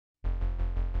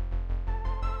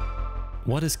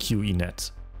What is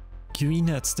QoE-Net?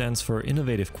 QoE-Net stands for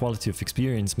Innovative Quality of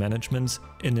Experience Management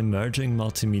in Emerging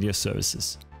Multimedia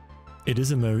Services. It is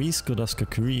a Marie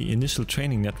Skłodowska-Curie initial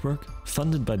training network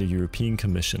funded by the European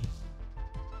Commission.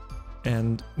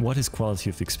 And what is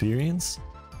quality of experience?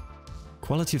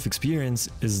 Quality of experience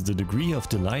is the degree of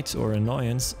delight or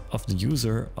annoyance of the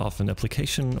user of an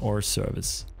application or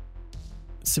service.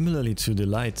 Similarly to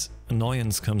delight,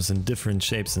 annoyance comes in different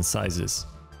shapes and sizes.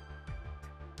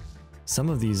 Some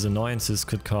of these annoyances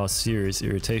could cause serious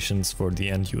irritations for the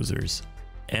end users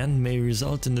and may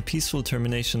result in the peaceful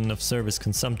termination of service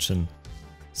consumption,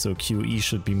 so QoE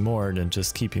should be more than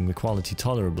just keeping the quality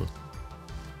tolerable.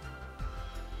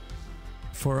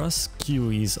 For us,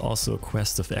 QoE is also a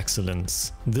quest of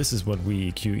excellence. This is what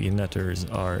we QoE-Netters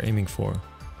are aiming for.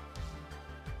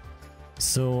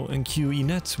 So in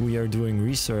QoE-Net we are doing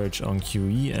research on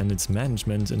QoE and its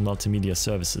management in multimedia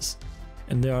services.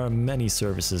 And there are many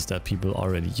services that people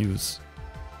already use.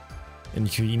 In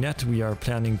QoE-Net we are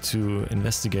planning to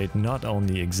investigate not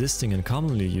only existing and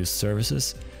commonly used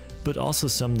services, but also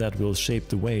some that will shape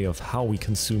the way of how we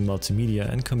consume multimedia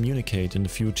and communicate in the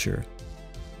future.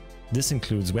 This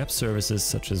includes web services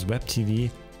such as web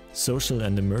TV, social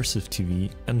and immersive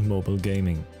TV, and mobile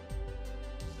gaming.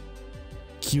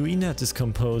 QoE-Net is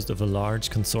composed of a large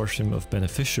consortium of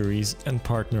beneficiaries and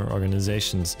partner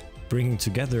organizations, bringing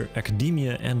together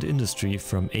academia and industry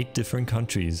from 8 different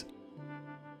countries.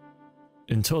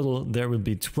 In total, there will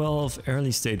be 12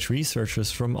 early-stage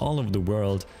researchers from all over the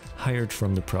world hired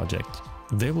from the project.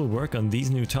 They will work on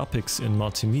these new topics in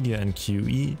multimedia and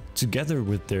QoE together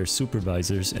with their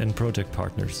supervisors and project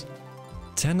partners.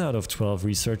 10 out of 12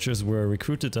 researchers were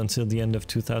recruited until the end of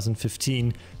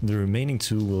 2015, the remaining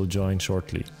 2 will join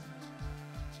shortly.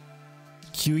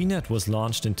 QoE-Net was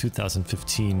launched in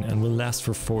 2015 and will last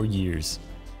for 4 years.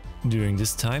 During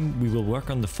this time, we will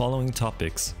work on the following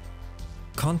topics.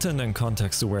 Content and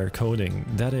context-aware coding,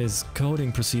 that is,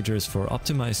 coding procedures for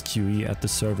optimized QoE at the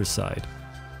server side.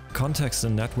 Context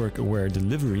and network-aware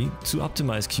delivery to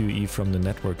optimize QoE from the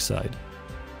network side.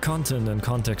 Content and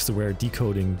context-aware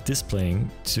decoding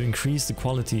displaying to increase the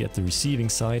quality at the receiving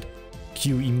side.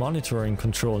 QoE monitoring,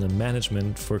 control and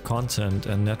management for content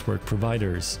and network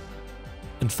providers.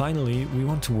 And finally, we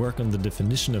want to work on the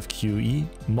definition of QoE,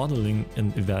 modeling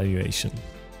and evaluation.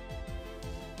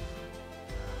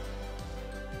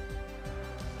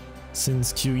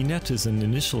 Since QoE-Net is an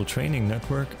initial training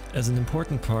network, as an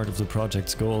important part of the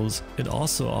project's goals, it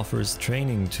also offers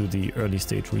training to the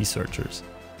early-stage researchers.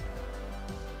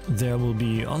 There will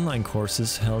be online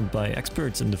courses held by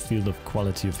experts in the field of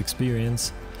quality of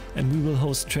experience, and we will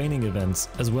host training events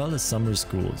as well as summer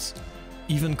schools.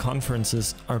 Even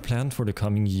conferences are planned for the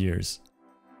coming years.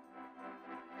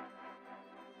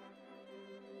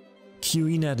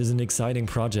 QoE-Net is an exciting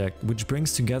project which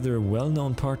brings together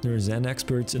well-known partners and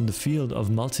experts in the field of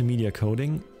multimedia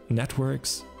coding,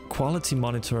 networks, quality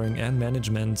monitoring and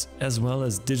management, as well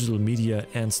as digital media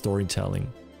and storytelling.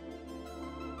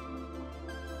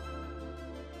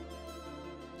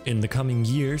 In the coming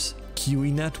years,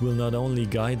 QoE-Net will not only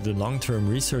guide the long-term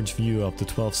research view of the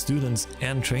 12 students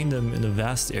and train them in a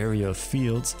vast area of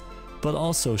fields, but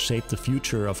also shape the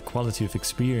future of quality of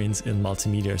experience in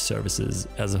multimedia services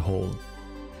as a whole.